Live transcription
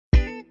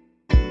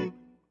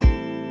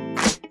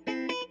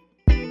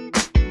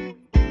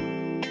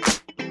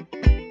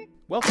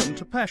Welcome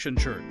to Passion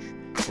Church.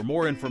 For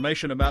more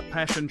information about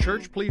Passion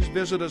Church, please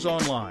visit us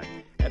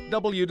online at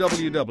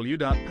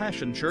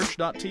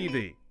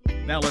www.passionchurch.tv.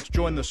 Now let's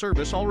join the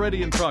service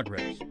already in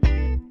progress.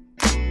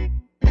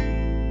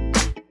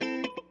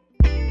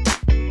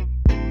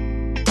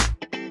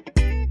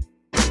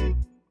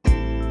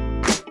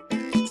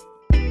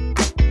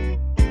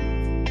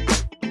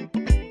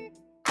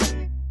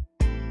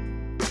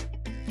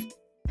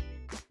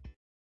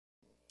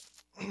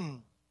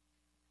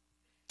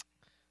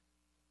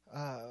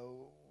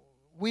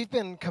 We've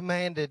been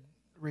commanded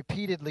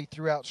repeatedly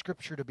throughout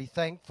Scripture to be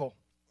thankful.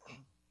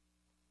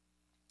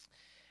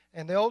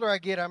 And the older I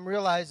get, I'm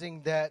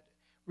realizing that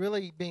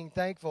really being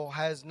thankful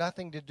has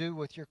nothing to do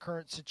with your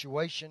current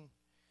situation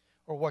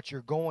or what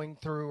you're going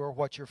through or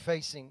what you're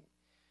facing.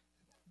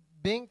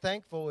 Being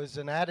thankful is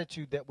an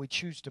attitude that we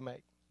choose to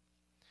make.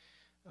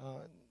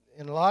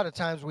 And a lot of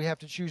times we have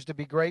to choose to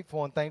be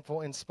grateful and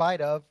thankful in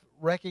spite of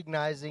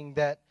recognizing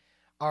that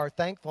our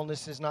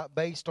thankfulness is not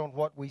based on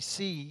what we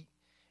see.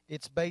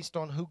 It's based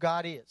on who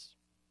God is.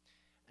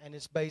 And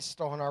it's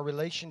based on our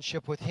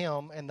relationship with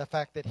Him and the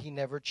fact that He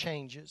never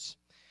changes.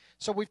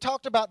 So we've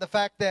talked about the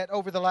fact that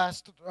over the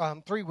last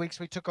 3 weeks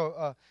we took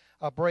a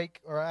break,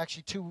 or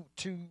actually two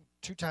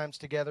times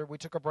together. We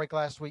took a break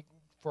last week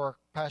for our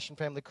Passion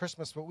Family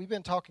Christmas, but we've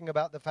been talking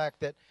about the fact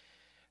that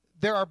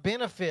there are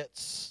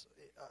benefits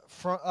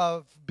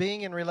of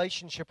being in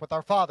relationship with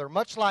our Father.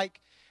 Much like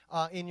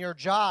in your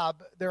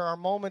job, there are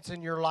moments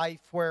in your life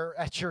where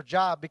at your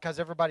job, because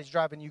everybody's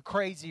driving you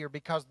crazy or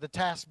because the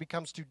task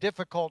becomes too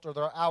difficult or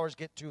the hours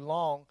get too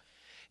long,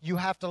 you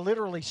have to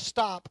literally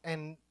stop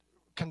and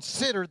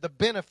consider the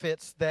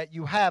benefits that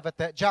you have at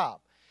that job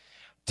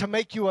to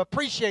make you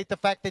appreciate the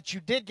fact that you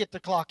did get to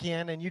clock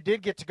in and you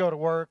did get to go to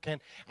work,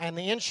 and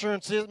the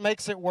insurance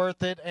makes it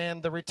worth it,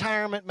 and the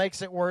retirement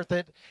makes it worth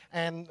it,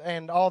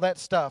 and all that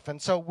stuff.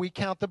 And so we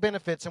count the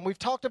benefits. And we've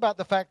talked about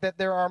the fact that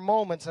there are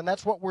moments, and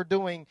that's what we're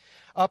doing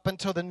up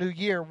until the new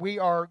year. We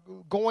are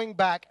going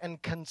back and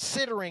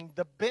considering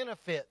the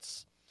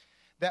benefits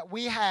that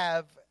we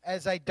have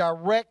as a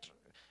direct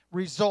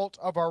result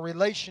of our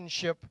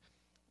relationship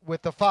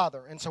with the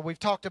Father. And so we've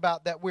talked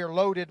about that we're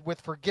loaded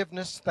with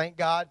forgiveness, thank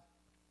God.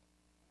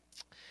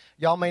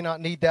 Y'all may not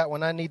need that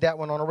one. I need that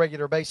one on a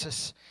regular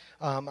basis.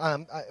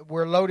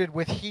 We're loaded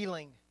with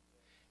healing.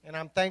 And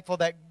I'm thankful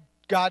that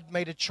God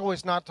made a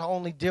choice not to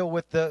only deal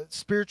with the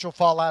spiritual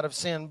fallout of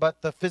sin,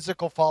 but the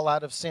physical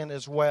fallout of sin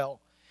as well.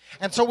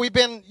 And so we've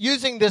been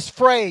using this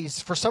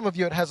phrase. For some of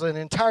you, it has an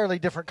entirely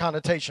different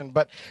connotation.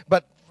 But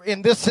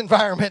in this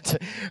environment,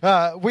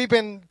 we've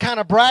been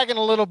kind of bragging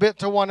a little bit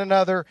to one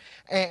another,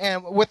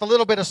 and with a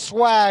little bit of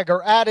swag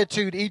or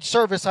attitude each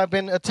service. I've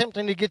been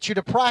attempting to get you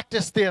to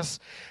practice this,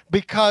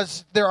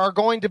 because there are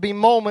going to be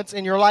moments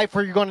in your life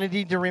where you're going to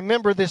need to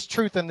remember this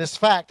truth and this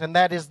fact, and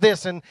that is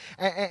this, and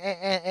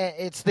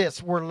it's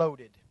this: we're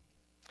loaded.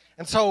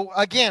 And so,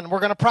 again,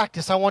 we're going to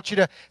practice. I want you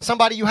to,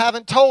 somebody you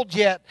haven't told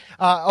yet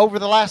over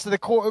the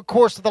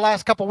course of the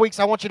last couple of weeks,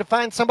 I want you to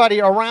find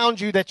somebody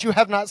around you that you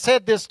have not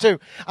said this to.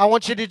 I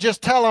want you to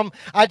just tell them,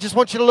 I just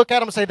want you to look at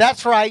them and say,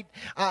 that's right,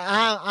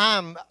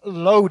 I'm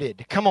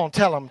loaded. Come on,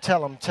 tell them,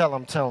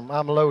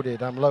 I'm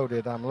loaded, I'm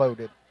loaded, I'm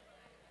loaded.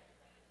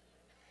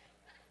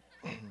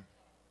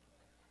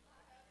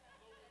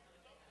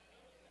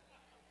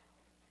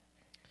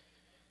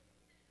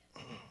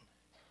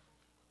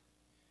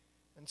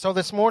 So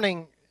this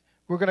morning,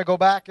 we're going to go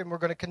back and we're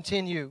going to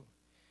continue.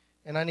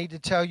 And I need to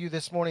tell you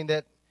this morning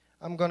that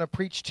I'm going to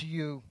preach to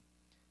you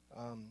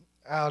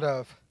out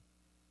of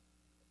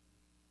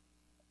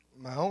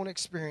my own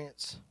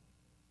experience.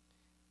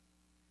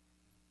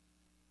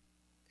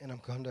 And I'm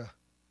going to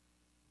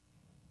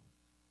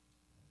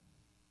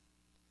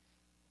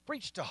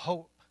preach to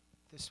hope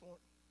this morning.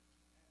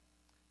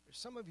 There's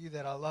some of you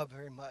that I love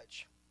very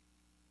much.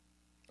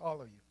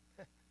 All of you.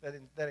 That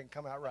didn't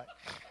come out right.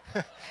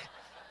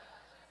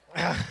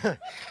 I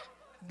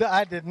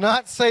did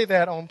not say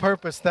that on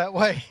purpose that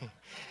way.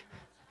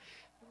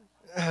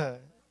 I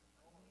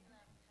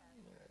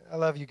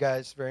love you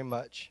guys very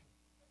much.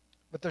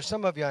 But there's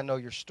some of you, I know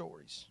your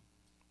stories.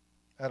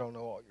 I don't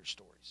know all your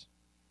stories.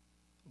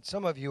 And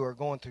some of you are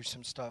going through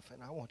some stuff,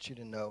 and I want you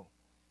to know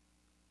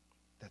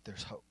that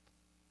there's hope.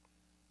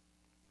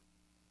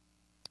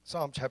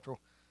 Psalm chapter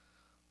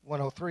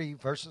 103,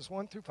 verses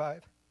 1 through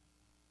 5.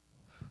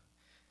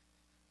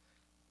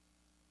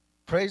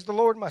 Praise the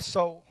Lord, my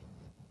soul.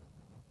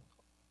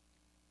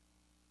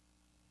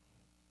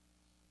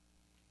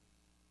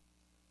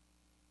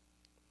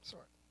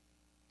 Sorry.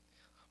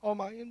 All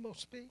my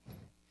inmost being.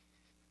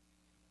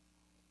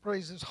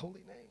 Praise His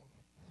holy name.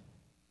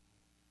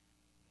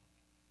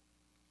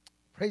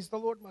 Praise the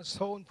Lord, my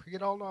soul, and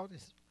forget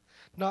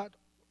not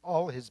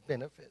all His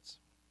benefits.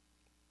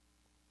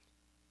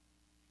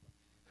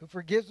 Who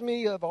forgives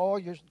all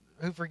your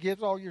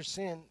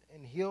sin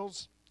and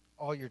heals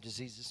all your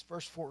diseases.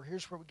 Verse 4,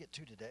 here's where we get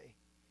to today.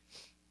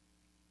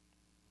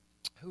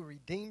 Who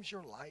redeems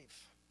your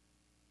life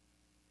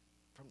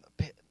from the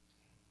pit.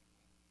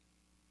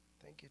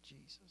 Thank you,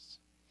 Jesus.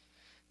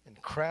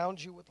 and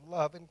crowns you with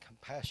love and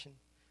compassion,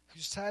 who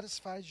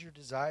satisfies your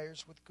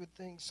desires with good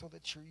things so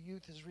that your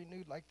youth is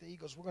renewed like the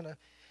eagles. We're going to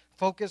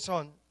focus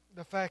on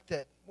the fact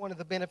that one of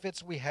the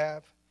benefits we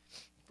have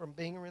from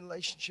being in a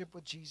relationship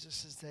with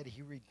Jesus is that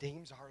He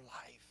redeems our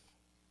life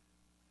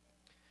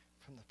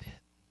from the pit.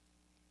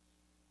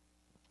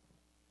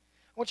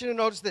 I want you to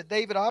notice that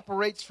David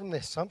operates from the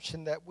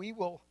assumption that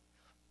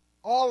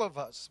all of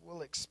us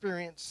will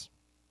experience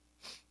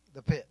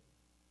the pit.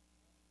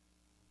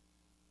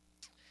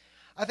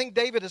 I think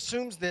David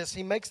assumes this.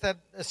 He makes that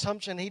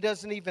assumption. He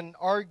doesn't even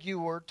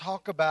argue or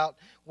talk about,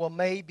 well,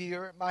 maybe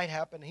or it might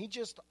happen. He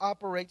just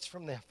operates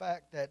from the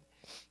fact that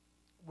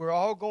we're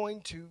all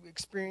going to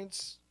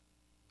experience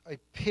a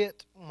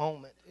pit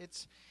moment.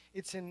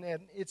 It's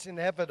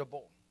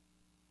inevitable.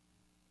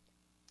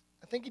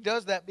 I think he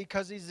does that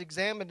because he's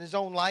examined his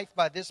own life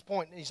by this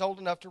point, and he's old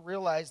enough to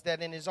realize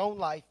that in his own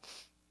life,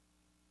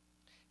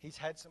 he's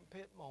had some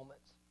pit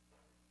moments.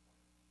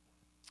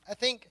 I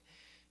think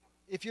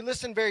if you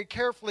listen very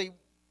carefully,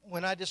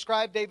 when I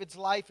describe David's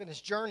life and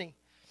his journey,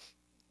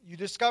 you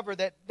discover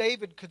that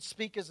David could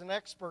speak as an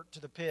expert to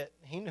the pit.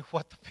 He knew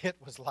what the pit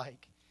was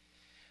like.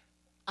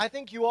 I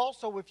think you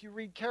also, if you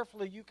read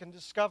carefully, you can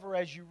discover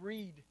as you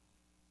read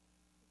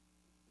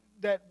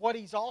that what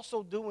he's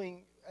also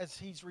doing as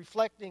he's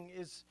reflecting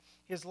is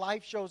his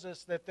life shows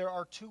us that there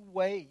are two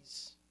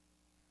ways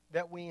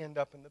that we end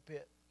up in the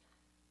pit.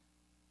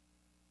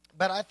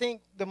 But I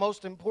think the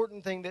most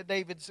important thing that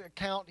David's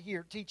account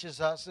here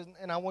teaches us,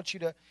 and I want you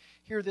to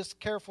hear this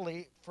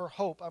carefully for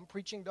hope. I'm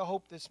preaching to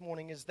hope this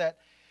morning, is that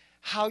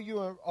how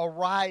you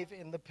arrive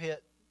in the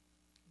pit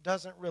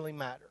doesn't really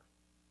matter.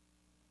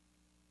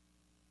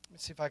 Let me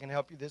see if I can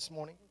help you this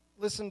morning.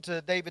 Listen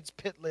to David's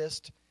pit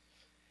list,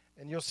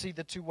 and you'll see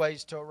the two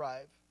ways to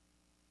arrive.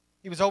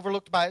 He was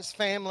overlooked by his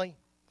family.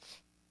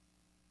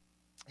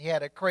 He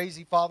had a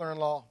crazy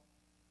father-in-law.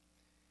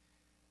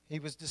 He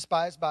was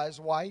despised by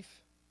his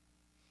wife.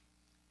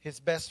 His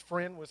best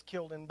friend was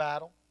killed in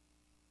battle.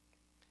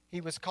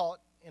 He was caught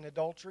in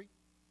adultery.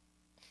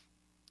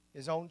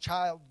 His own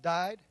child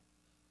died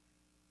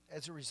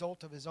as a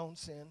result of his own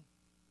sin.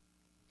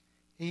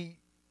 He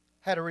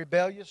had a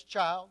rebellious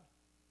child.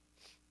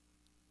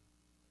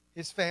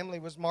 His family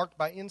was marked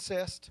by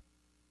incest.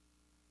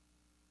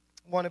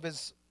 One of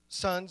his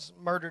sons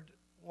murdered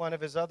one of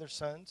his other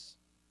sons.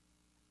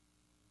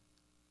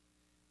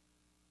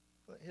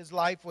 His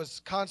life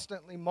was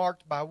constantly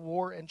marked by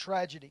war and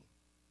tragedy.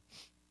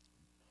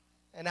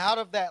 And out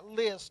of that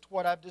list,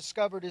 what I've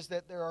discovered is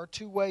that there are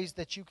two ways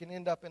that you can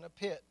end up in a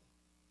pit.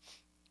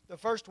 The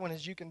first one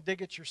is you can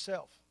dig it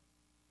yourself.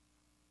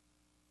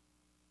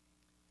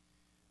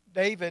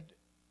 David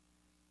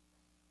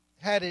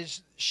had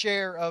his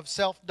share of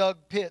self-dug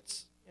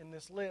pits in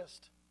this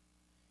list.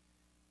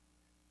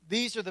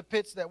 These are the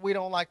pits that we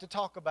don't like to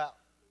talk about.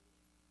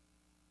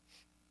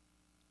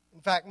 In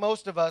fact,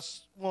 most of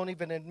us won't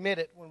even admit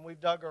it when we've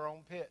dug our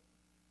own pit.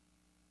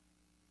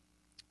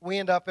 We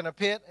end up in a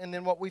pit, and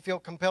then what we feel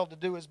compelled to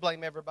do is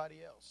blame everybody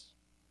else.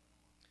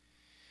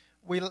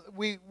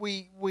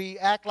 We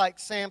act like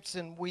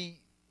Samson.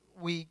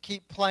 We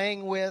keep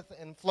playing with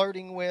and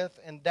flirting with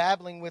and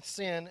dabbling with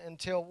sin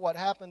until what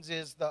happens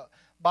is the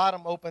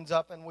bottom opens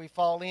up and we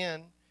fall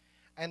in,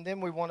 and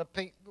then we want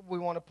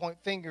to point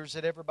fingers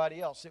at everybody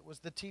else. It was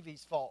the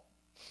TV's fault.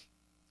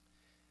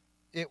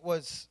 It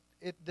was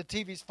the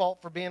TV's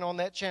fault for being on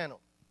that channel.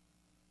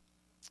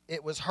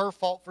 It was her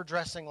fault for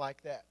dressing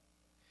like that.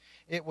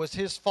 It was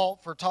his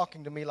fault for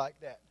talking to me like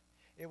that.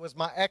 It was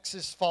my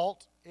ex's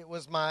fault. It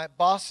was my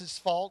boss's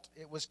fault.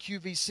 It was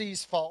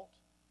QVC's fault.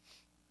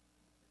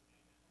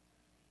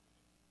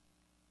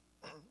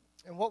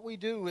 And what we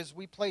do is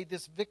we play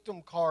this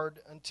victim card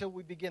until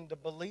we begin to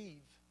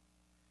believe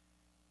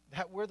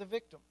that we're the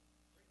victim.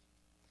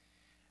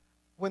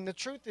 When the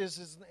truth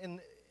is at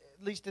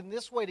least in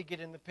this way to get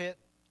in the pit,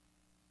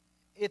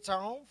 it's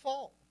our own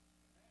fault.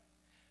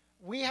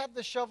 We had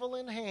the shovel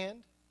in hand.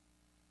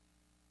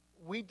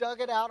 We dug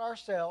it out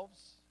ourselves.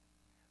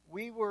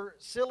 We were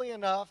silly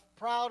enough,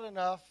 proud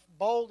enough,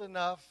 bold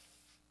enough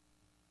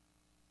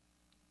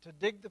to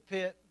dig the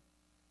pit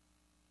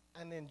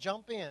and then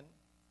jump in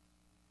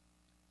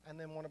and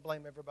then want to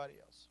blame everybody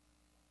else.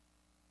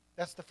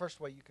 That's the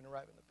first way you can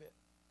arrive in the pit.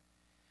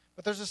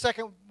 But there's a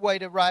second way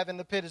to arrive in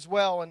the pit as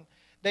well, and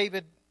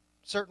David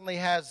certainly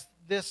has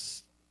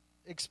this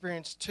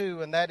experience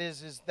too, and that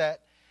is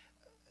that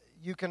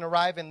you can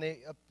arrive in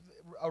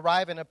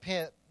a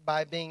pit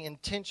by being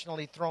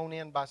intentionally thrown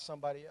in by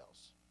somebody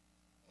else.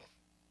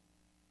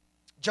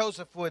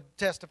 Joseph would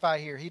testify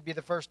here. He'd be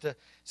the first to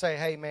say,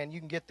 hey, man, you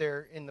can get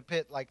there in the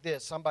pit like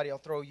this. Somebody will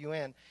throw you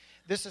in.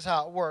 This is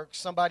how it works.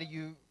 Somebody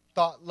you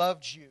thought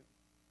loved you.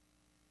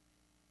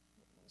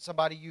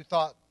 Somebody you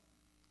thought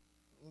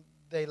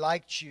they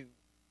liked you.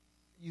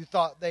 You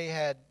thought they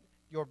had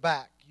your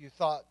back. You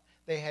thought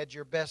they had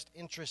your best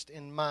interest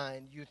in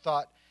mind. You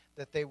thought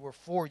that they were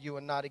for you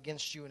and not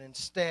against you. And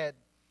instead,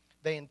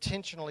 they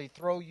intentionally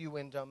throw you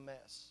into a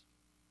mess.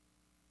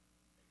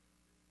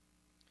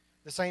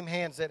 The same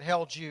hands that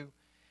held you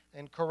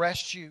and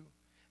caressed you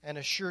and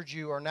assured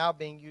you are now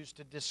being used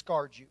to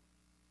discard you.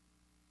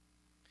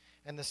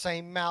 And the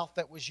same mouth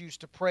that was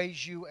used to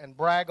praise you and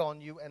brag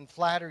on you and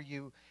flatter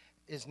you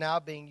is now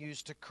being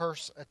used to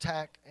curse,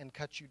 attack, and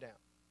cut you down.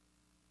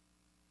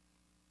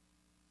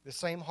 The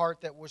same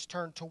heart that was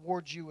turned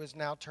towards you is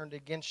now turned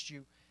against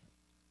you.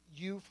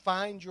 You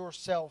find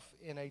yourself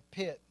in a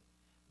pit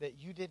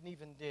that you didn't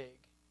even dig.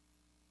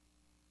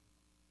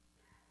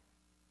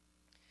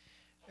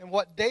 And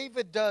what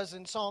David does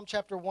in Psalm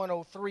chapter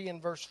 103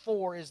 and verse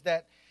 4 is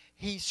that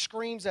he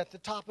screams at the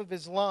top of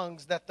his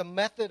lungs that the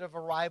method of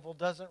arrival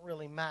doesn't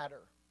really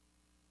matter.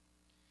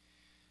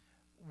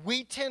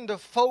 We tend to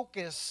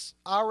focus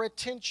our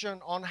attention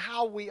on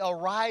how we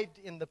arrived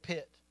in the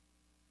pit.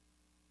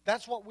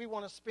 That's what we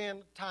want to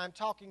spend time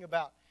talking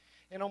about.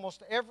 In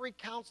almost every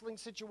counseling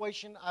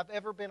situation I've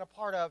ever been a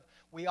part of,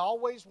 we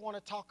always want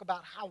to talk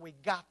about how we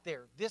got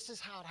there. This is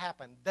how it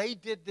happened. They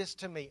did this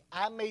to me.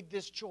 I made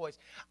this choice.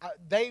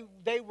 They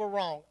were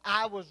wrong.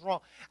 I was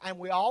wrong. And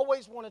we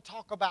always want to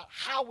talk about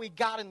how we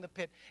got in the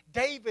pit.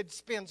 David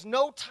spends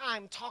no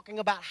time talking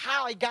about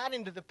how he got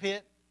into the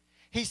pit.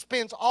 He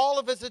spends all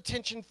of his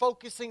attention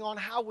focusing on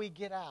how we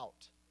get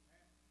out.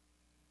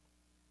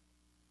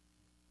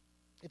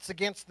 It's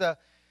against the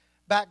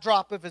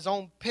backdrop of his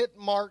own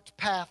pit-marked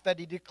path that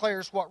he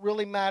declares what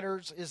really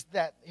matters is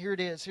that, here it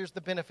is, here's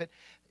the benefit.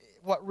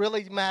 What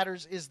really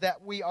matters is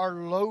that we are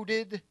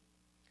loaded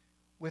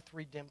with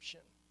redemption.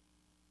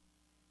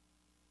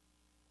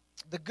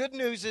 The good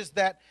news is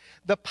that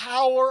the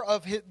power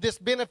of this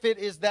benefit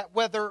is that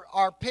whether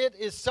our pit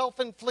is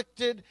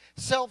self-inflicted,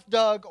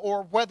 self-dug,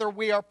 or whether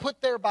we are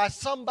put there by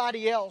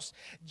somebody else,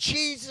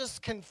 Jesus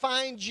can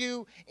find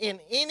you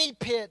in any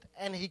pit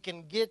and He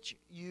can get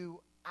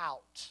you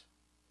out.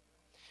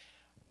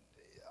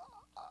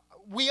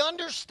 We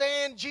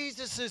understand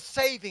Jesus'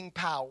 saving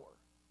power.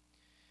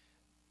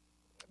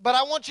 But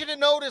I want you to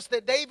notice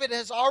that David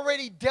has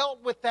already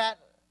dealt with that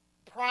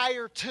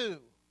prior to.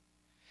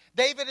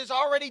 David has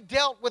already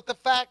dealt with the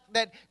fact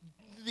that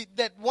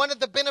one of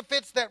the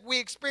benefits that we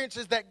experience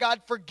is that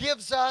God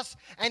forgives us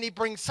and He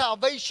brings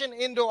salvation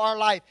into our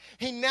life.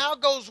 He now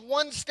goes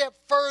one step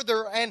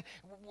further and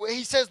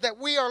He says that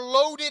we are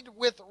loaded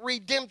with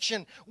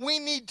redemption. We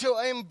need to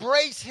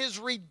embrace His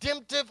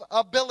redemptive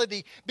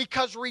ability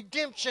because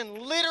redemption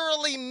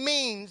literally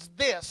means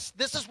this.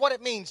 This is what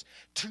it means: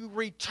 to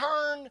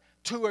return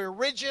to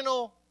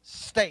original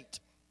state.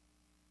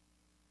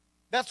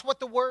 That's what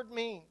the word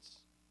means.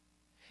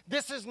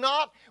 This is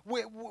not,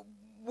 we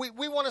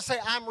want to say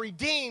I'm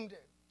redeemed,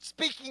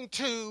 speaking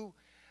to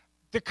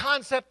the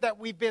concept that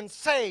we've been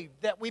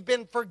saved, that we've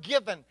been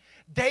forgiven.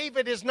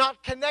 David is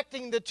not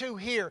connecting the two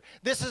here.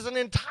 This is an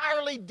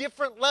entirely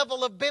different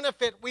level of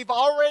benefit. We've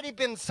already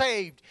been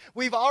saved.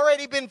 We've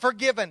already been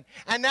forgiven.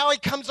 And now he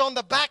comes on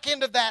the back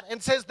end of that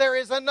and says there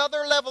is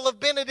another level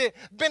of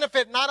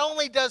benefit. Not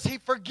only does He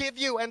forgive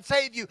you and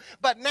save you,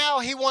 but now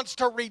He wants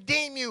to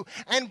redeem you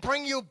and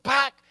bring you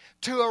back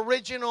to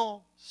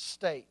original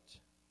state.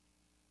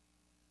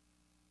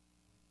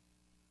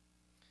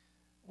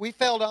 We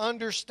fail to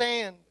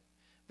understand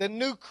the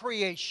new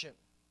creation.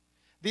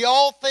 The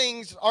all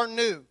things are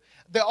new.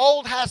 The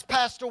old has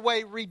passed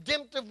away.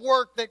 Redemptive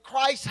work that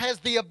Christ has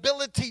the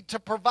ability to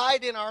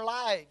provide in our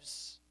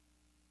lives.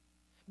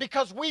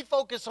 Because we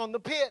focus on the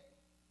pit.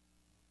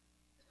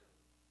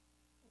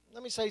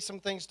 Let me say some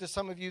things to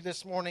some of you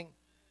this morning.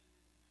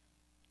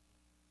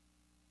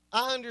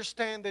 I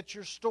understand that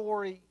your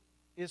story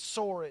is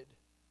sordid.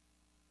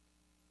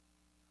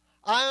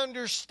 I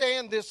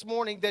understand this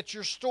morning that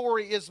your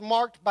story is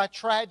marked by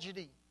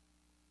tragedy.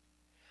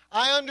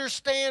 I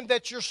understand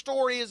that your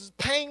story is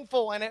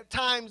painful and at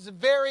times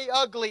very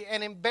ugly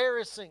and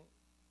embarrassing.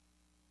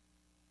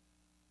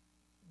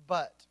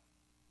 But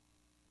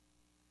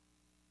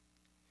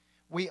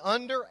we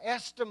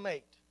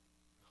underestimate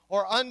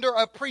or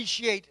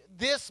underappreciate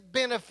this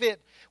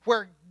benefit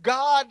where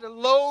God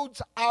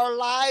loads our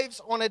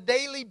lives on a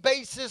daily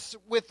basis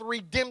with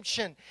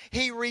redemption.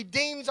 He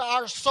redeems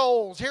our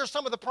souls. Here's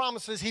some of the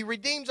promises. He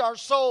redeems our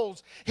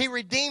souls. He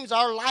redeems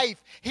our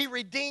life. He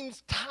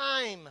redeems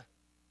time.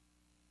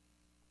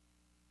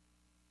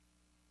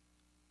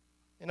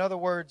 In other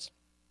words,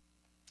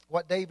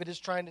 what David is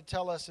trying to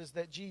tell us is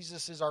that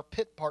Jesus is our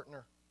pit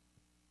partner.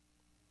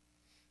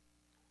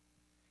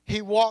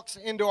 He walks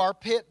into our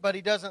pit, but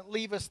He doesn't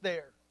leave us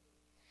there.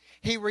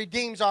 He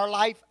redeems our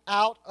life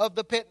out of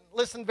the pit.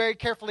 Listen very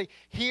carefully.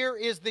 Here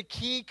is the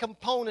key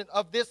component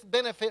of this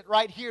benefit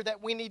right here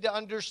that we need to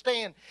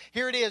understand.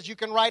 Here it is. You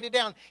can write it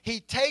down. He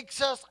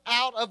takes us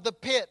out of the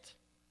pit.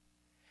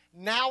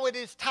 Now it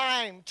is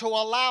time to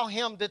allow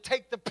Him to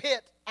take the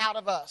pit out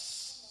of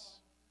us.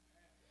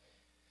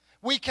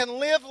 We can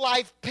live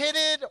life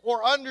pitted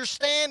or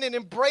understand and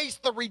embrace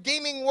the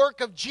redeeming work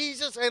of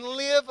Jesus and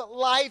live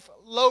life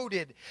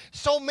loaded.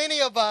 So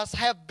many of us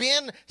have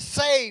been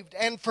saved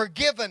and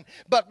forgiven,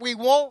 but we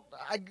won't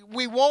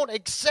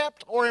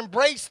accept or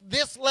embrace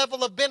this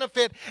level of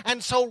benefit.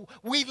 And so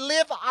we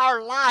live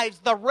our lives,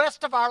 the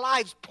rest of our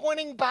lives,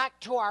 pointing back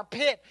to our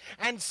pit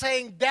and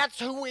saying that's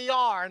who we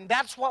are and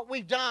that's what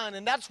we've done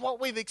and that's what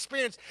we've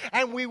experienced.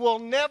 And we will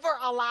never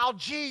allow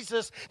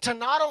Jesus to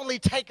not only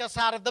take us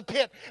out of the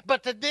pit,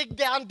 but to dig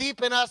down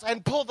deep in us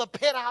and pull the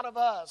pit out of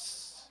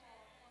us.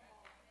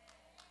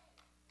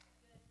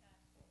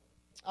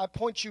 I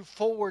point you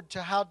forward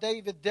to how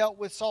David dealt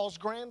with Saul's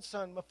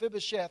grandson,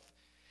 Mephibosheth,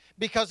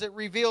 because it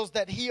reveals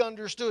that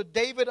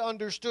David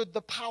understood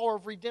the power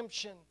of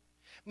redemption.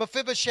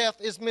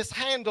 Mephibosheth is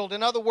mishandled.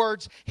 In other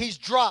words, he's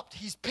dropped,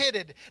 he's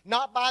pitted,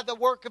 not by the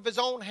work of his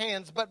own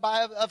hands, but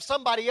of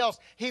somebody else.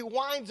 He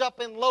winds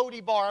up in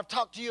Lo-debar. I've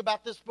talked to you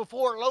about this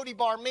before.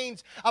 Lo-debar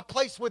means a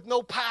place with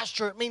no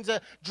pasture. It means a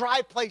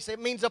dry place.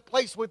 It means a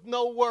place with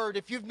no word.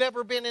 If you've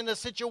never been in a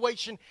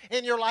situation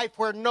in your life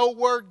where no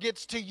word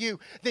gets to you,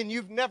 then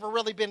you've never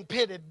really been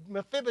pitted.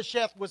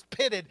 Mephibosheth was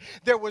pitted.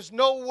 There was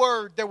no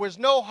word. There was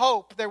no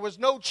hope. There was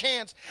no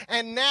chance.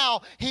 And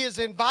now he is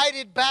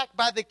invited back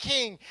by the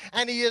king,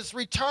 and he is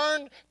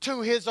returned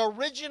to his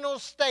original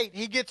state.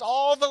 He gets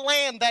all the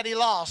land that he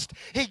lost.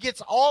 He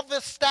gets all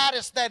the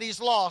status that he's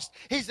lost.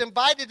 He's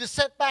invited to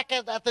sit back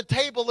at the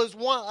table as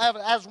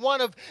one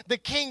of the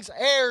king's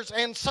heirs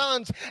and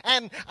sons.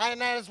 And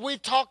as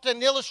we've talked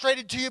and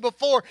illustrated to you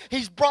before,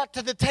 he's brought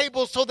to the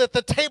table so that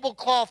the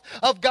tablecloth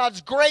of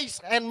God's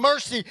grace and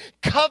mercy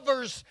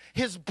covers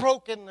his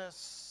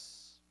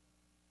brokenness.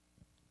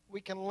 We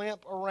can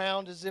limp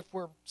around as if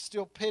we're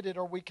still pitted,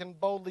 or we can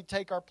boldly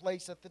take our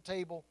place at the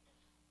table.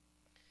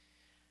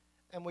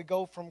 And we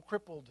go from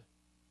crippled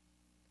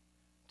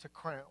to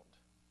crowned.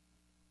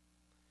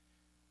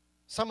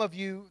 Some of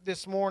you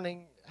this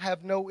morning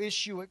have no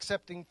issue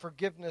accepting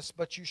forgiveness,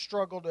 but you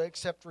struggle to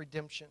accept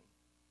redemption.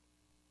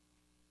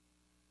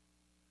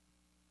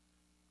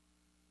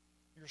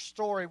 Your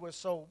story was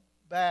so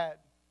bad,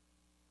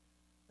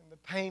 and the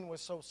pain was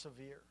so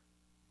severe,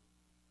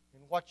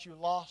 and what you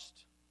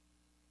lost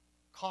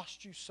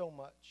cost you so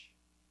much.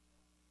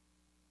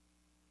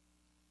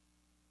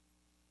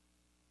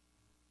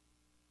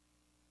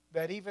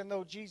 That even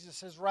though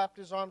Jesus has wrapped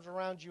his arms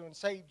around you and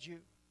saved you,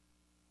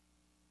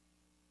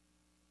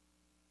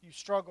 you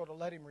struggle to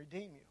let him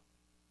redeem you.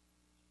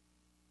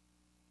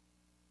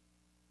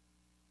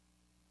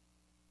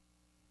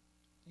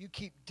 You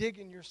keep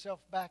digging yourself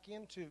back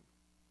into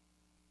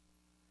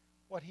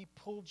what he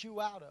pulled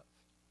you out of.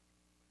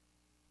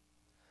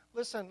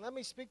 Listen, let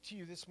me speak to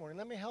you this morning.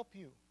 Let me help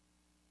you.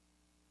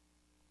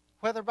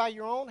 Whether by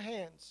your own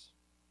hands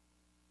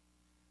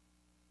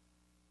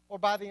or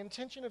by the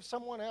intention of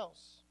someone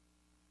else,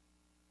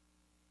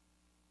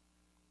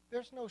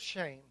 there's no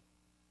shame.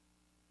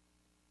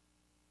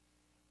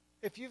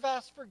 If you've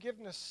asked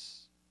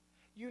forgiveness,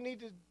 you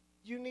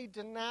need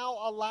to now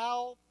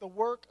allow the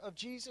work of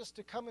Jesus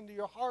to come into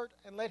your heart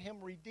and let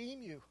him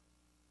redeem you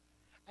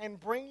and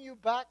bring you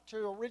back to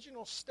your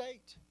original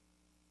state,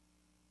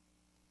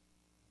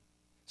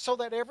 so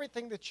that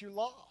everything that you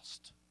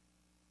lost,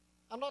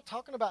 I'm not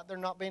talking about there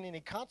not being any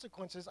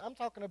consequences. I'm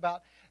talking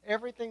about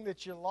everything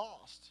that you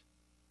lost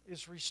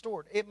is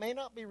restored. It may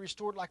not be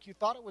restored like you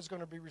thought it was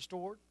going to be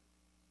restored,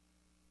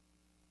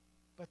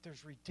 but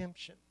there's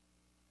redemption.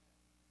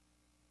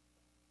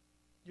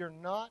 You're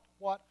not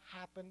what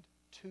happened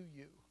to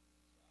you.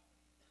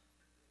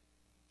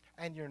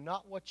 And you're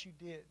not what you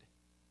did.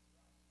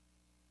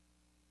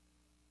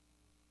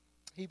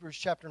 Hebrews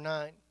chapter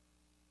 9.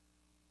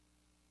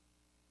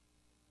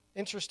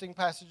 Interesting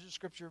passage of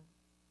Scripture.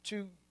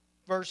 2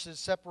 verses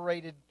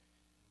separated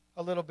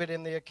a little bit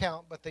in the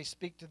account, but they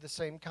speak to the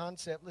same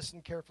concept.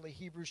 Listen carefully.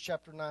 Hebrews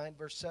chapter 9,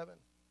 verse 7.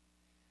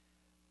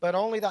 But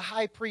only the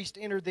high priest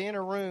entered the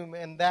inner room,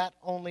 and that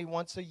only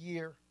once a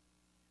year,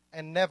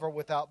 and never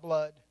without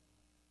blood.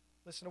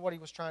 Listen to what he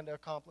was trying to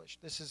accomplish.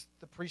 This is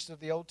the priest of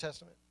the Old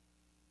Testament.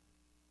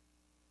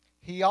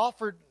 He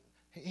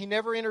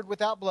never entered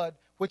without blood,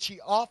 which he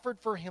offered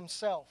for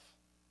himself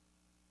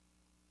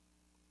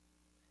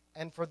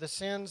and for the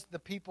sins the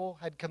people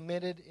had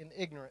committed in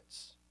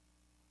ignorance.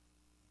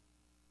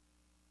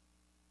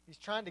 He's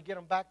trying to get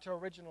them back to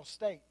original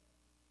state.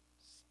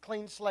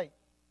 Clean slate.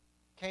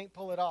 Can't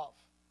pull it off.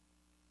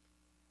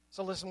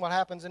 So listen what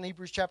happens in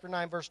Hebrews chapter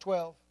 9, verse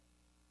 12,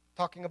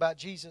 talking about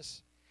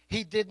Jesus.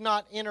 He did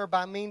not enter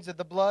by means of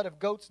the blood of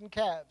goats and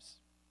calves,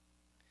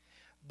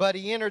 but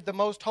he entered the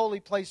most holy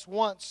place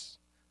once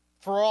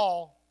for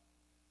all.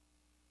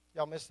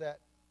 Y'all missed that.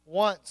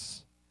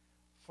 Once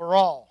for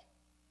all.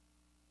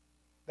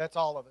 That's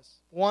all of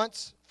us.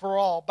 Once for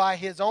all, by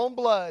his own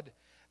blood.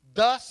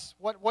 Thus,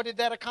 what did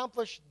that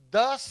accomplish?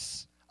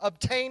 Thus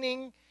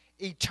obtaining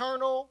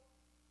eternal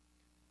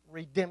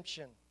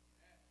redemption.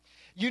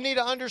 You need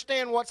to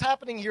understand what's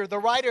happening here. The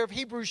writer of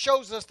Hebrews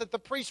shows us that the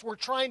priests were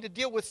trying to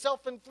deal with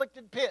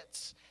self-inflicted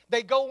pits.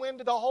 They go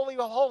into the Holy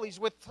of Holies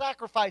with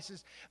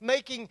sacrifices,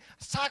 making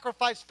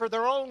sacrifice for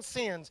their own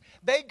sins.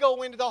 They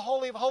go into the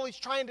Holy of Holies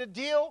trying to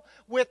deal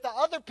with the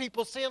other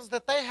people's sins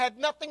that they had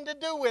nothing to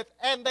do with,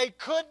 and they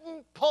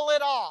couldn't pull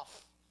it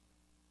off.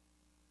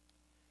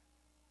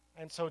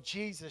 And so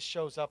Jesus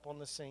shows up on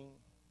the scene.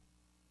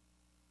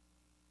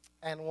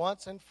 And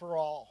once and for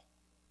all,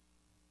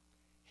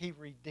 He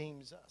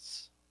redeems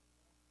us.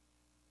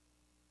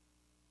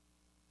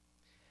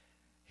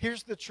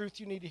 Here's the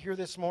truth you need to hear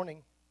this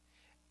morning.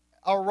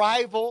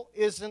 Arrival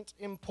isn't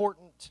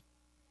important.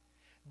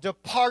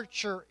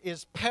 Departure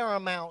is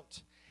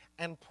paramount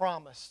and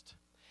promised.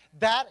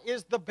 That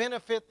is the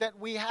benefit that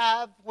we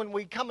have when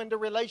we come into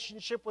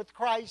relationship with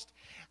Christ.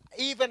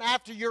 Even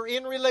after you're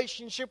in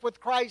relationship with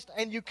Christ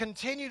and you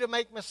continue to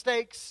make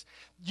mistakes,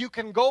 you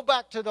can go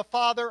back to the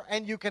Father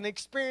and you can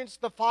experience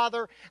the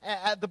Father.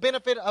 The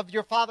benefit of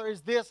your Father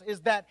is this, is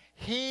that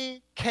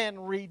He can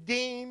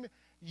redeem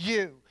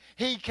you.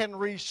 He can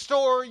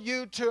restore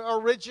you to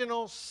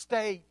original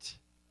state.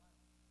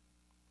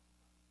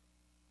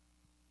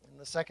 And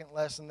the second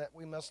lesson that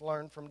we must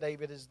learn from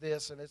David is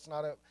this, and it's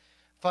not a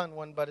fun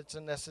one, but it's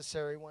a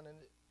necessary one, and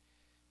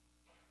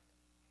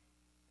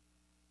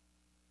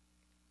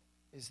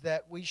is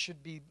that we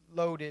should be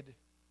loaded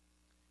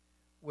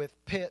with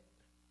pit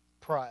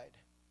pride.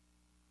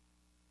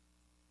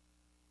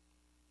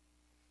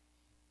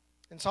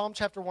 In Psalm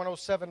chapter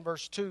 107,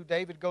 verse 2,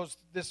 David goes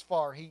this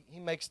far. He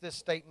makes this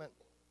statement.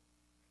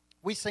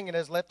 We sing it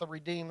as, "Let the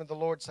redeemed of the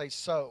Lord say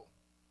so."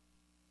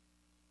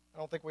 I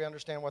don't think we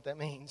understand what that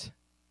means.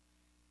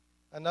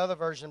 Another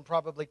version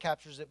probably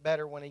captures it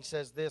better when he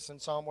says this in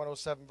Psalm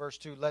 107, verse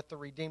 2, "Let the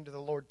redeemed of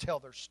the Lord tell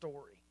their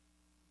story."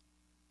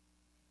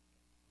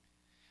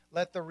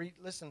 Let the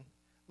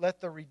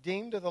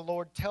redeemed of the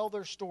Lord tell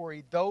their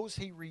story, those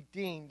He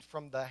redeemed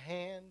from the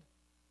hand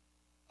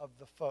of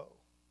the foe.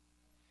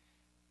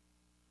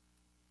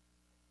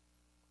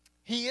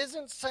 He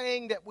isn't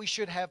saying that we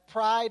should have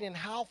pride in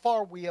how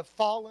far we have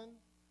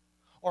fallen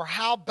or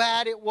how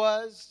bad it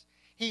was.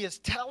 He is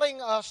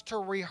telling us to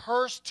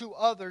rehearse to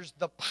others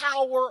the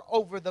power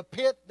over the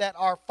pit that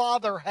our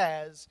Father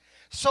has,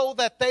 so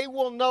that they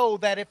will know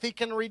that if He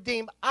can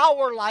redeem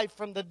our life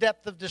from the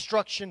depth of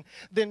destruction,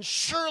 then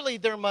surely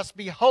there must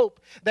be hope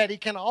that He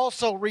can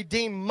also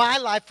redeem my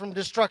life from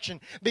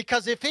destruction.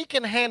 Because if He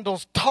can handle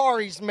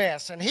Tari's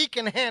mess, and He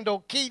can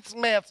handle Keith's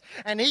mess,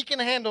 and He can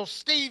handle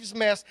Steve's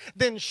mess,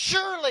 then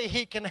surely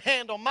He can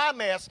handle my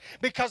mess,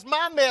 because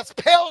my mess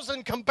pales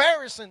in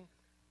comparison.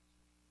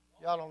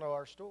 Y'all don't know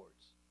our stories.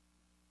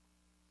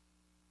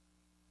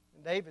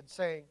 And David's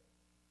saying,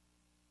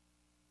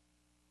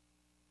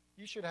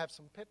 you should have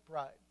some pit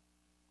pride.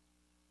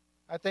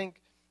 I think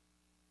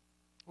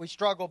we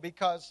struggle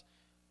because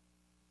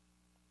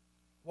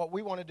what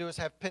we want to do is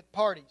have pit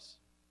parties.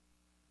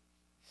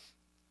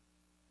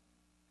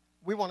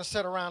 We want to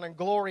sit around and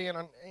glory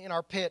in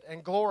our pit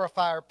and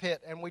glorify our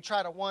pit, and we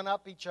try to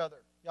one-up each other.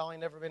 Y'all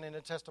ain't never been in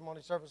a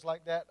testimony service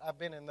like that? I've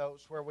been in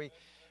those where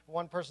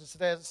one person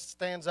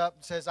stands up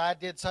and says, "I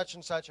did such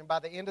and such," and by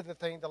the end of the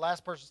thing, the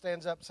last person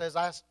stands up and says,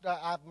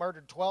 "I've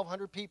murdered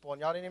 1,200 people,"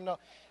 and y'all didn't even know.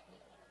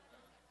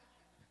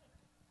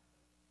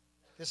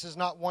 This is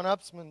not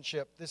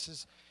one-upsmanship.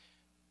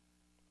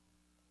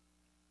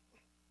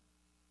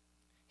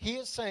 He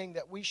is saying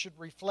that we should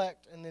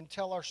reflect and then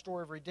tell our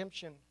story of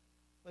redemption.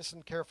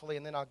 Listen carefully,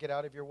 and then I'll get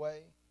out of your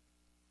way.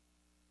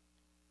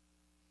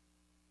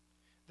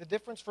 The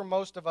difference for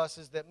most of us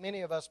is that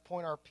many of us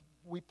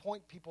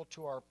point people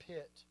to our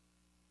pit.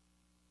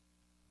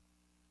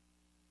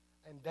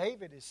 And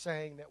David is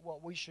saying that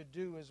what we should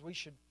do is we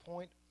should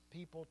point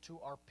people to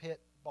our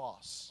pit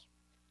boss.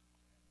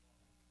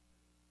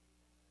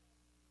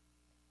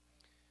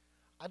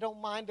 I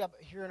don't mind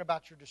hearing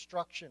about your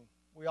destruction.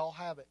 We all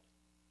have it.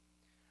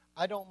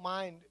 I don't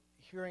mind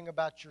hearing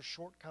about your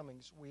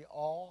shortcomings. We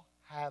all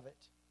have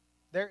it.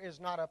 There is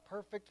not a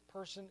perfect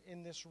person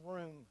in this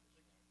room.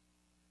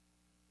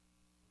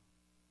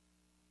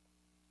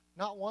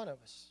 Not one of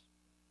us.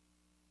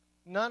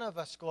 None of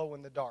us glow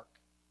in the dark.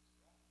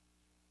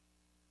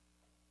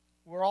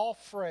 We're all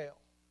frail.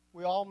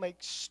 We all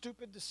make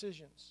stupid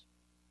decisions.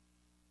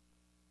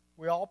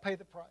 We all pay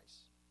the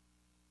price.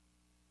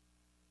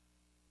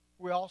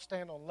 We all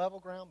stand on level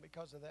ground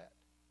because of that.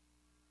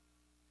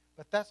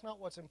 But that's not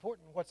what's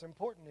important. What's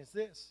important is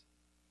this.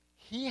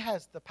 He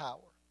has the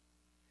power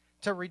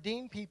to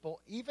redeem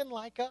people even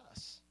like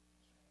us.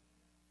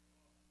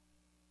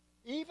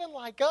 Even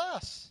like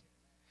us.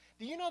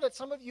 Do you know that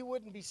some of you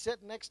wouldn't be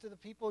sitting next to the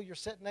people you're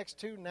sitting next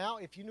to now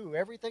if you knew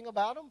everything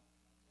about them?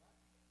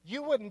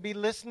 You wouldn't be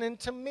listening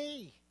to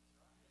me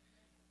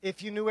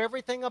if you knew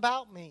everything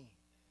about me.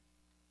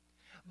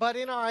 But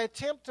in our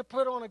attempt to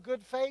put on a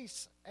good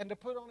face and to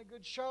put on a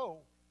good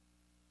show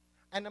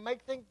and to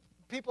make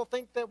people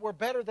think that we're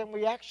better than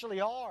we actually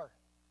are,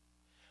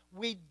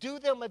 we do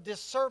them a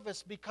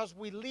disservice because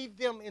we leave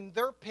them in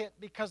their pit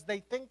because they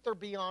think they're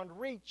beyond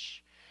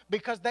reach.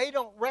 because they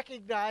don't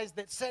recognize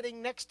that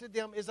sitting next to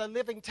them is a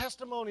living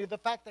testimony of the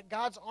fact that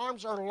God's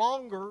arms are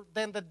longer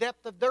than the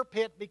depth of their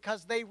pit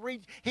because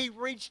He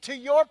reached to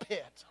your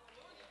pit.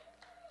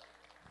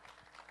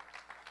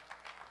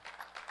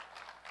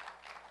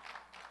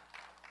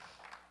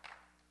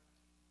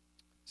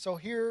 So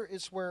here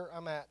is where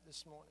I'm at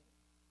this morning.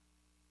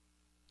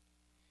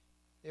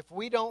 If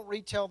we don't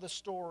retell the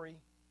story,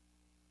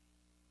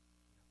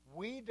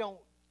 we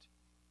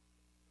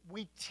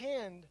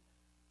tend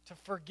to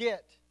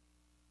forget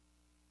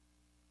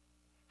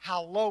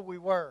how low we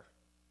were.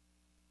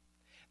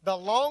 The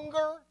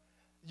longer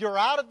you're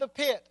out of the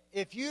pit,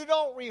 if you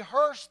don't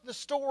rehearse the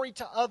story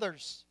to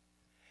others,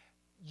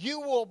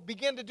 you will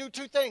begin to do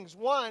two things.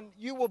 One,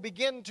 you will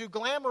begin to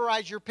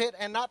glamorize your pit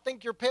and not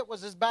think your pit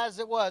was as bad as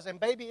it was. And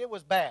baby, it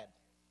was bad.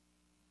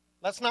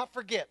 Let's not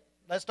forget.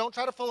 Don't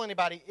try to fool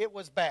anybody. It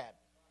was bad.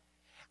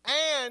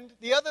 And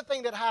the other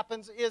thing that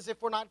happens is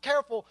if we're not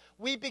careful,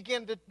 we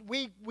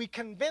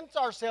convince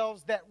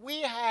ourselves that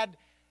we had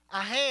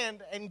a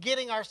hand in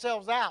getting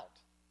ourselves out.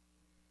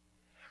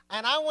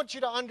 And I want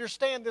you to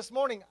understand this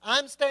morning,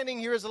 I'm standing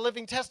here as a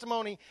living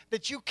testimony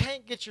that you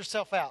can't get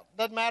yourself out.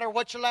 Doesn't matter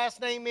what your last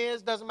name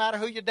is, doesn't matter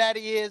who your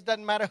daddy is,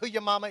 doesn't matter who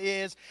your mama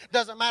is,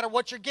 doesn't matter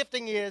what your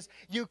gifting is,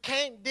 you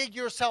can't dig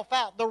yourself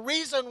out. The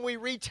reason we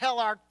retell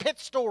our pit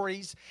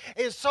stories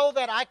is so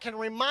that I can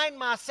remind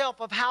myself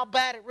of how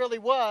bad it really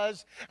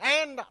was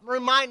and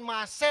remind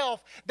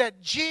myself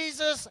that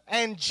Jesus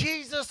and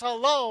Jesus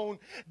alone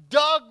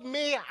dug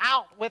me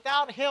out.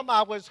 Without Him,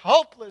 I was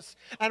hopeless,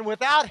 and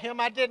without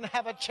Him, I didn't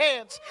have a chance.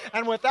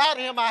 And without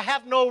Him, I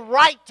have no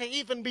right to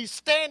even be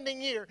standing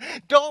here.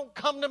 Don't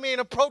come to me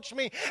and approach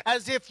me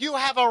as if you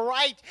have a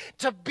right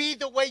to be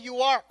the way you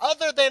are,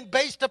 other than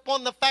based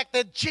upon the fact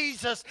that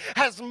Jesus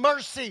has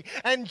mercy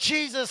and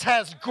Jesus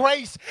has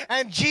grace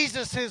and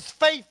Jesus is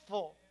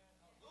faithful.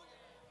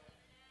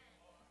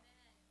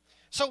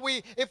 So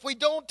if we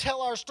don't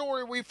tell our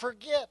story, we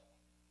forget.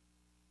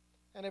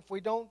 And if we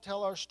don't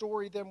tell our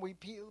story, then we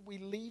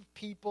leave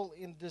people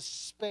in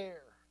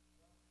despair,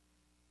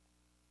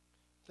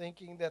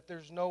 thinking that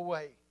there's no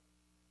way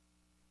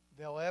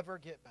they'll ever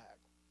get back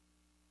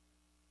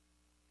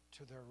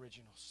to their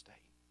original state.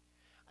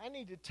 I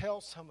need to tell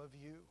some of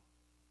you,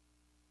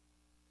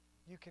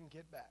 you can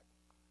get back.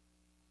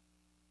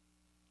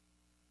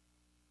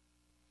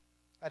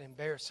 I'd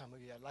embarrass some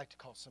of you. I'd like to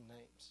call some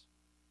names,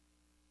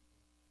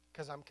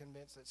 because I'm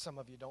convinced that some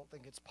of you don't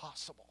think it's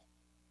possible.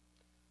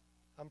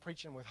 I'm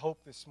preaching with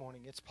hope this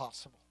morning. It's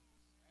possible.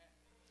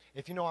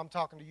 If you know I'm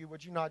talking to you,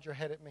 would you nod your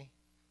head at me?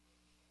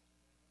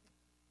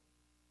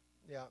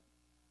 Yeah,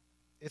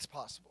 it's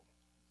possible.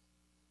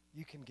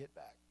 You can get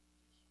back.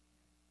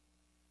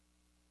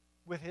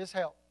 With His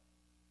help,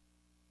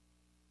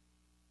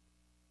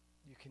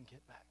 you can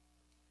get back.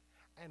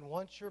 And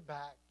once you're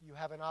back, you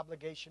have an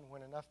obligation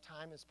when enough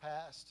time has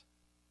passed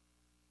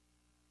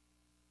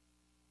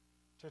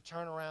to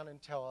turn around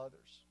and tell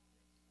others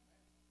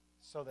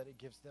so that it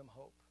gives them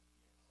hope.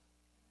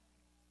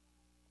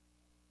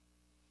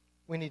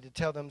 We need to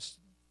tell them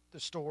the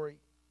story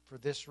for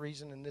this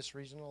reason and this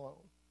reason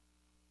alone,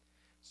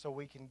 so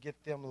we can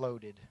get them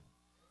loaded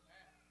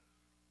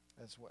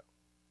as well.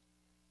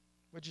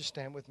 Would you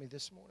stand with me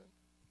this morning?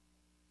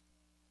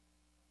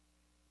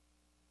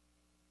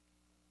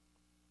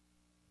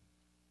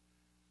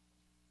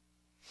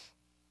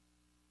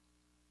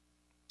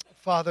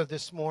 Father,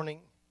 this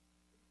morning,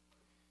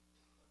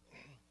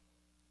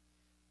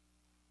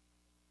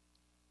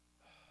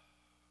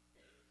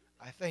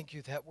 I thank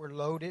You that we're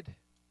loaded.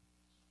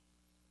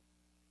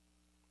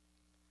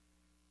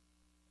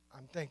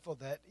 I'm thankful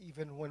that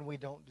even when we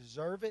don't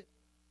deserve it,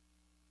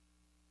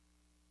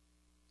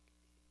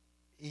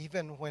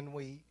 even when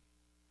we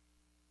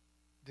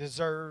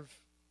deserve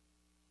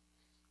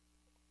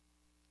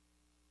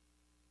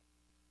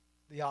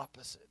the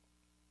opposite,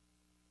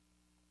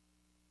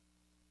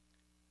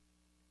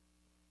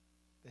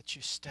 that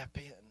You step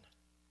in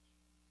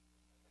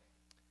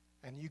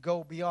and You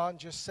go beyond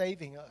just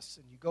saving us,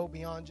 and You go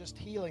beyond just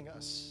healing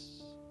us.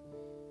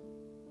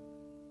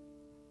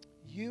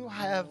 You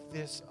have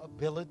this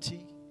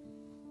ability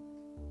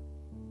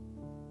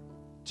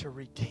to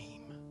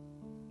redeem.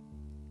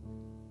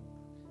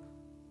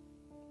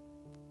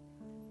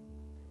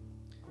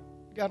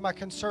 God, my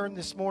concern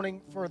this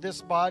morning for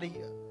this body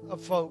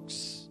of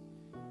folks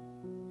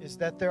is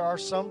that there are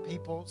some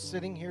people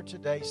sitting here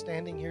today,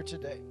 standing here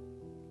today,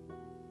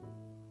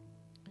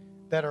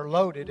 that are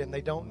loaded and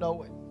they don't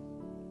know it.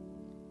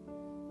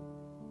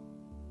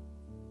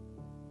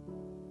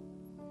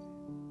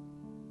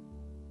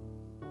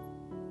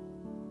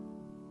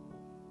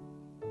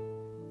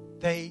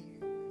 They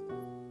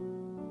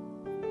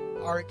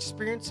are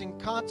experiencing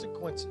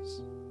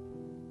consequences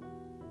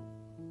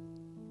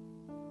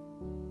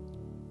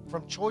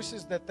from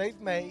choices that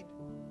they've made,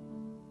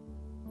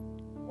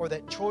 or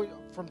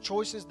from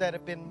choices that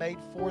have been made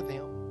for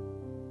them.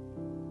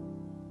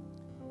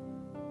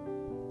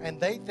 And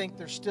they think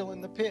they're still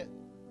in the pit.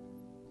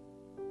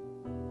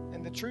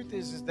 And the truth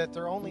is that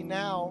they're only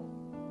now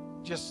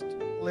just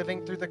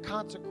living through the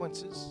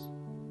consequences.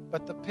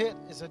 But the pit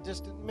is a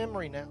distant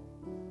memory now.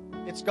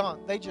 It's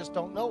gone. They just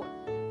don't know it.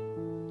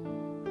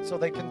 So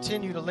they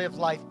continue to live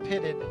life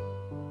pitted.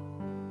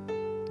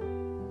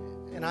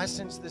 And I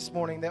sense this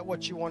morning that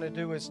what you want to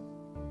do is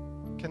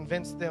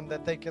convince them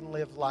that they can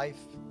live life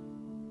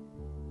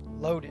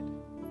loaded.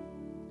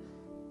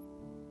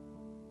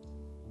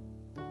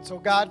 So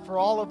God, for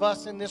all of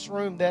us in this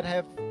room that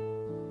have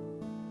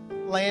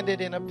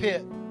landed in a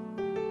pit,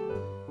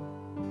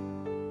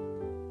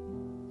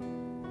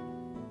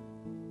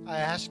 I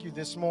ask you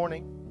this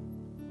morning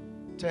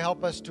to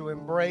help us to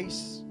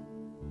embrace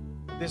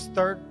this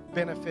third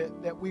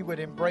benefit, that we would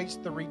embrace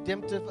the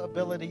redemptive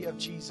ability of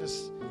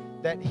Jesus,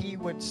 that He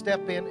would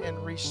step in and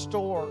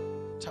restore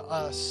to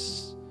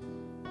us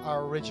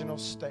our original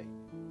state.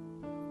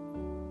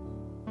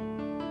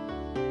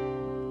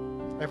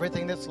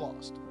 Everything that's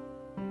lost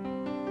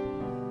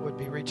would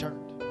be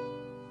returned.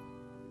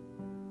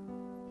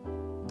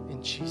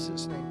 In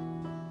Jesus'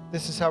 name.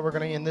 This is how we're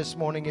going to end this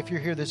morning. If you're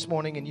here this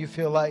morning and you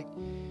feel like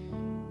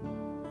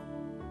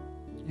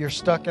you're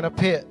stuck in a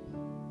pit,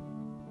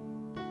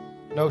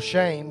 no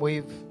shame,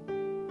 we've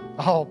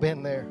all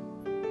been there.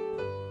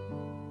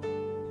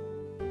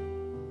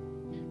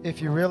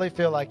 If you really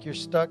feel like you're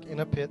stuck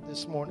in a pit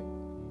this morning,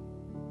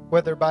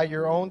 whether by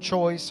your own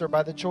choice or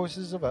by the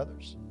choices of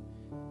others,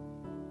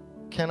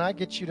 can I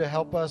get you to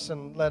help us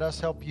and let us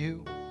help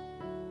you?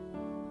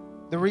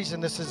 The reason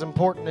this is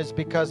important is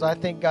because I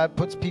think God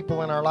puts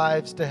people in our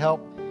lives to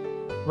help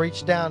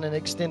reach down and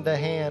extend a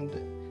hand,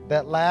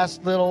 that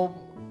last little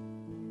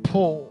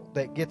pull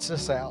that gets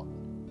us out.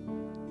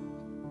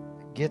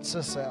 Gets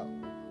us out.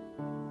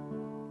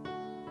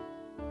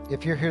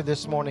 If you're here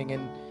this morning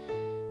and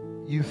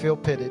you feel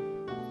pitted,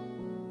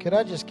 could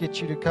I just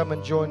get you to come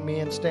and join me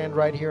and stand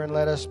right here and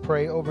let us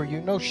pray over you?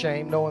 No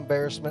shame, no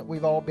embarrassment.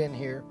 We've all been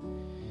here.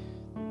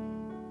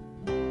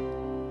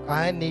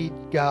 I need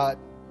God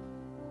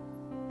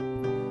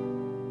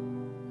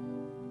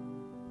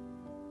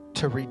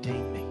to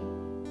redeem me.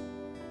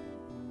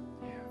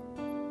 Yeah.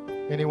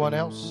 Anyone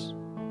else?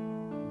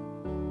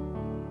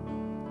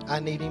 I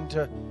need Him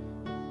to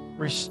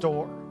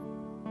restore.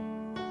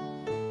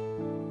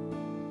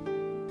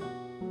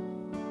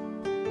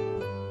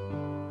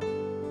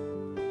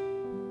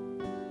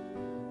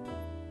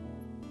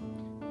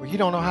 Well, you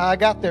don't know how I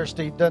got there,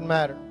 Steve. Doesn't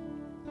matter.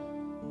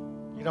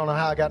 You don't know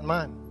how I got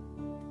mine.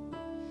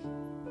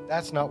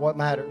 That's not what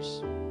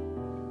matters.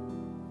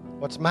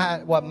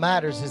 What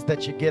matters is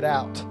that you get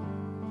out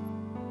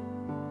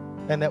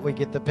and that we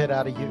get the pit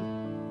out of you.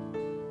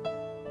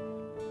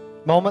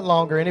 Moment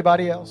longer.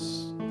 Anybody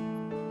else?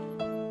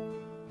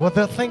 Well,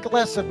 they'll think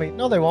less of me.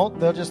 No, they won't.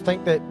 They'll just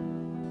think that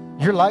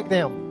you're like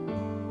them.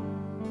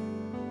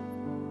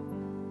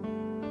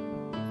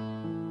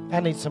 I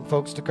need some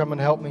folks to come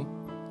and help me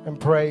and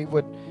pray.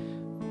 Would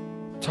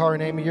Tari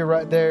and Amy, you're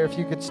right there. If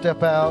you could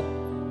step out.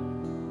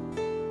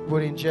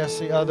 Woody and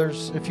Jesse,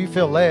 others. If you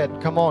feel led,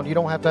 come on. You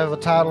don't have to have a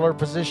title or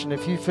position.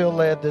 If you feel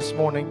led this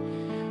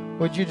morning,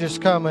 would you just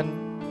come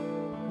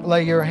and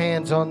lay your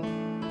hands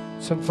on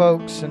some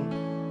folks and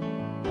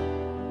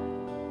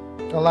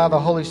allow the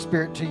Holy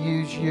Spirit to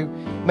use you?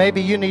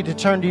 Maybe you need to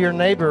turn to your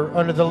neighbor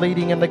under the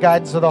leading and the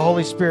guidance of the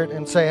Holy Spirit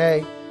and say,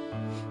 hey,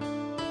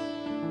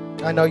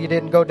 I know you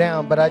didn't go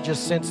down, but I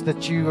just sense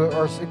that you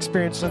are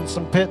experiencing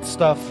some pit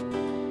stuff.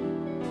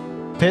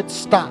 Pit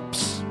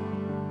stops.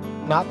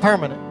 Not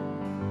permanent.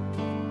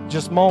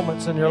 Just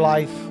moments in your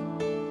life.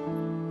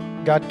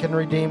 God can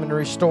redeem and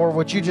restore.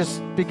 Would you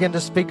just begin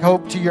to speak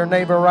hope to your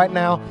neighbor right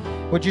now?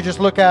 Would you just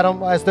look at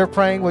them as they're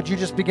praying? Would you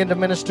just begin to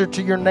minister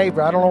to your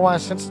neighbor? I don't know why I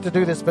sense to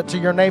do this, but to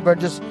your neighbor,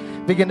 just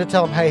begin to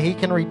tell them, hey, He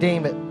can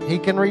redeem it. He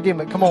can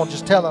redeem it. Come on,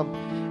 just tell them.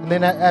 And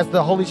then as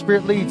the Holy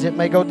Spirit leads, it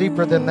may go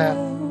deeper than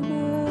that.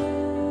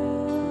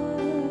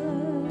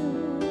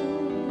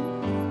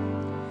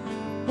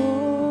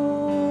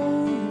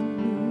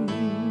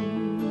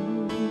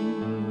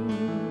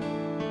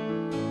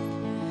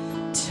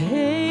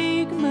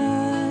 Take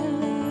my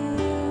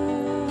life,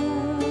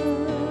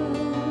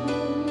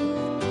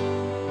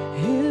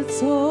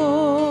 it's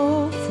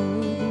all for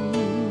you.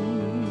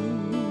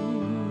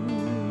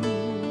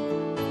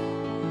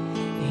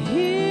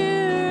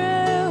 Here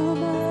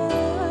am I,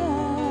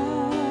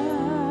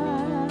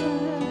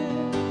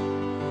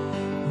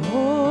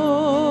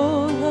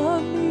 all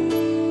of me.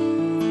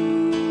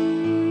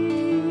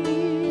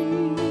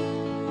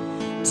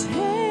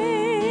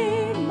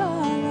 Take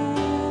my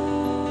life,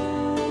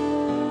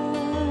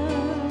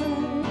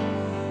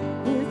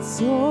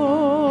 it's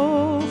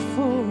all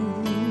for you.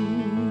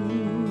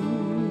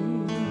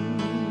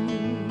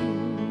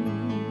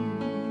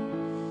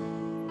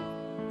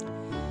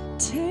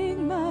 Take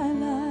my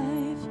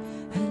life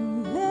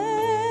and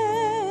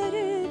let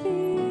it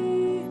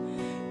be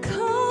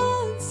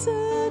consecrated,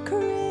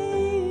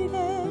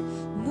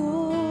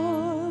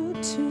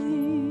 Lord, to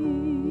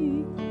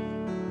Thee.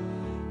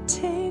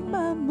 Take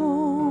my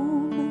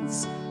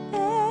moments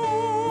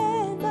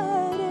and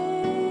my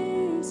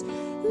days,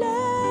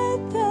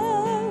 let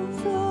them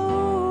flow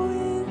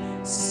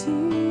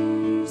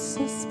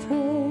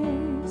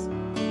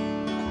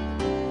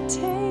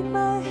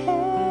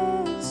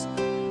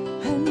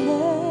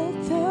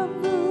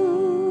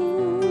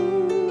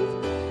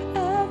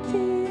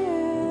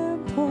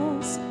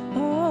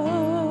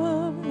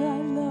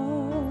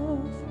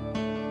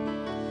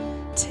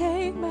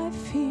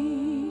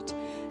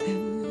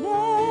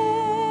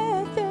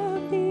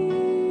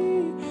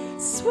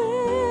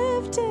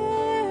swift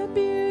and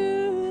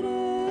beautiful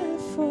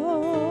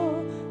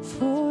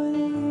for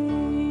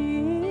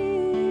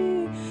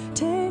thee.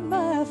 Take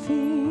my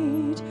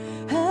feet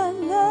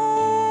and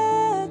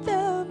let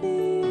them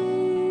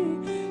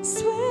be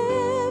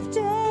swift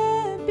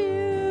and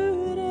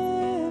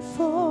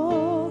beautiful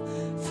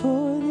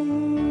for thee.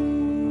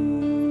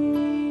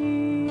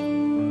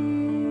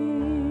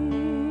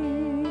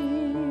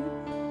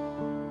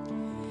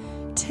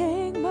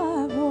 Take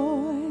my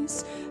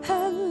voice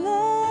and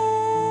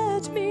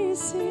let me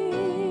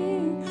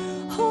sing,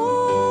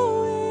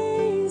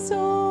 always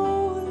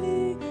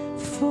only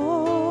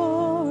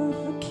for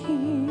the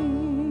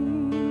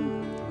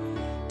King.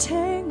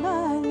 Take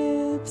my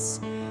lips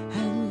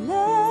and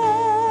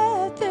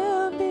let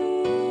them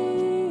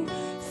be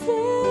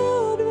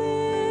filled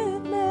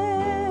with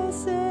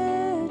messages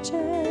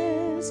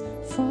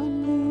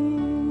from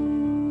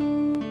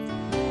thee.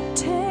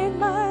 Take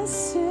my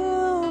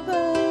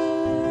silver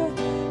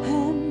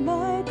and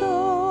my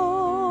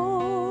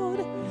gold,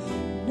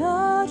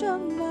 not a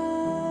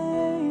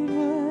mite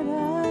would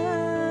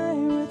I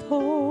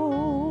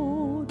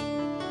withhold.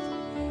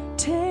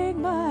 Take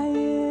my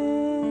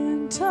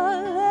intellect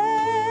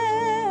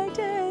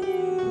and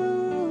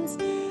use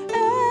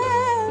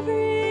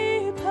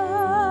every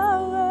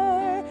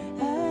power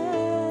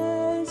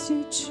as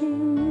you choose.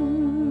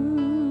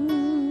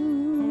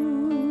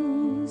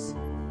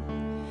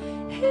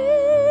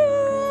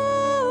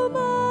 Here am I,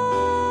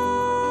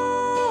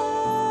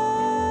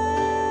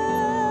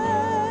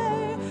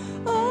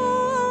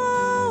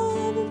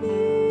 all of me.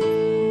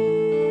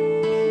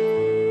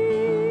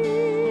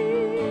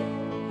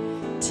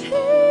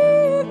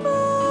 Take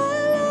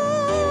my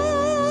life,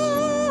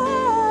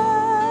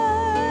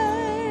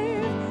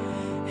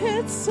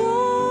 it's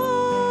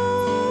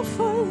all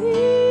for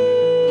thee.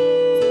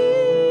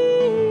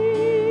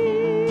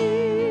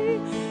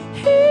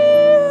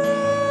 Here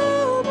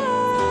am I,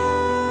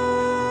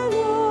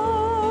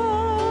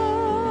 Lord,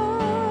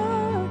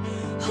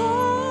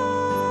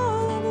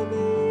 all of me.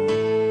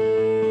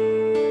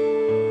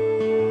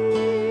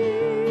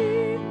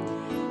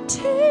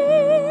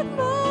 Take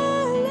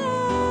my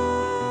life,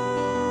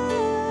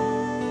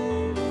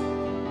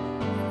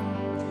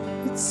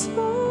 it's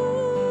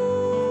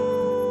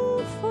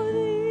all for thee.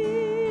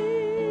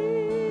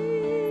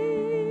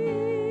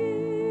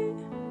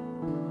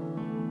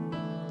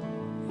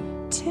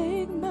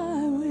 Take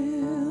my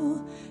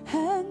will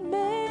and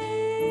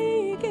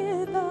make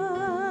it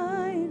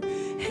thine.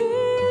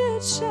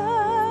 It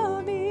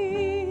shall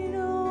be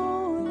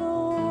no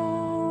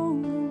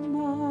longer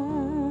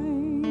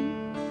mine.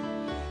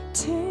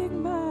 Take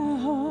my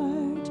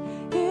heart,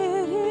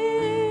 it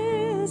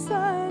is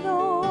thine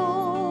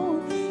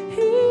own.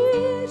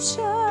 It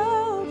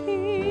shall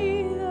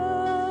be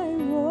thy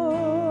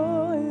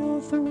royal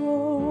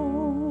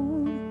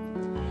throne.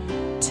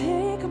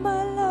 Take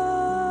my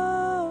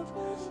love,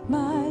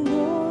 my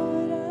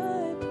Lord,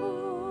 I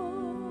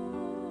pour.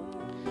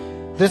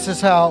 This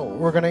is how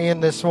we're going to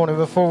end this morning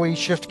before we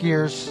shift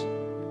gears.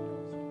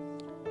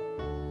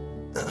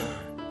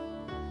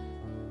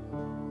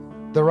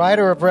 The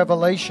writer of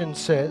Revelation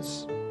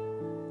says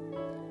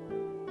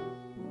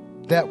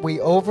that we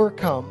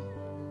overcome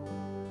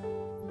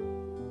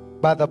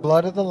by the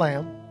blood of the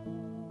Lamb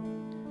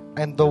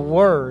and the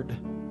word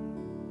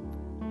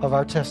of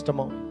our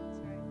testimony.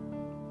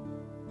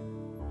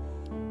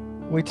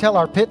 We tell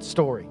our pit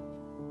story,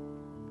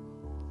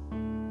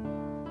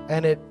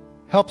 and it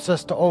helps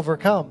us to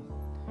overcome.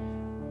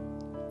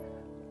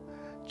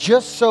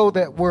 Just so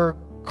that we're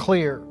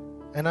clear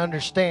and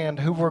understand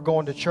who we're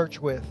going to church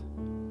with.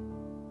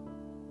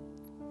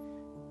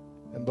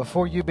 And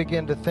before you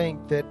begin to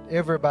think that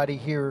everybody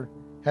here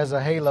has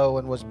a halo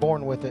and was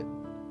born with it,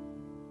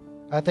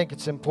 I think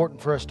it's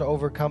important for us to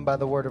overcome by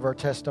the word of our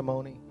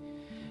testimony.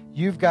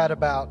 You've got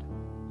about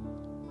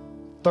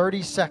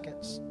 30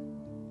 seconds.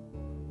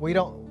 We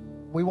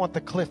want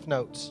the cliff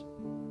notes.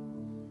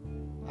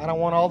 I don't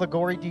want all the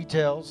gory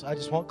details. I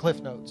just want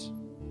cliff notes.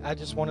 I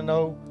just want to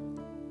know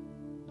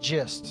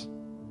gist.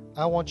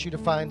 I want you to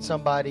find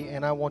somebody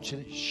and I want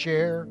you to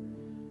share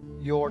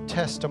your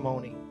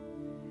testimony.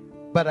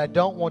 But I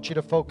don't want you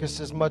to focus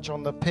as much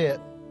on the pit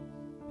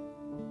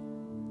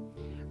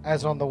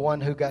as on the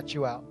one who got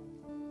you out.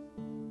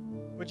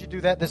 Would you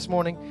do that this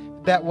morning?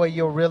 That way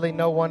you'll really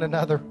know one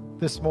another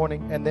this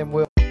morning, and then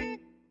we'll...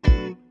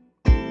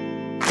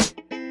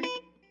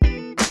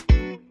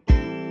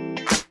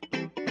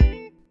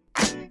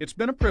 It's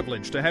been a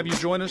privilege to have you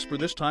join us for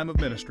this time of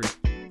ministry.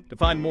 To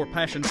find more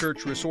Passion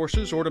Church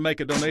resources or to make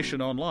a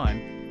donation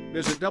online,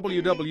 visit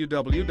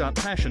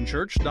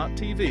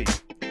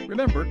www.passionchurch.tv.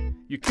 Remember,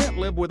 you can't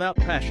live without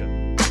passion.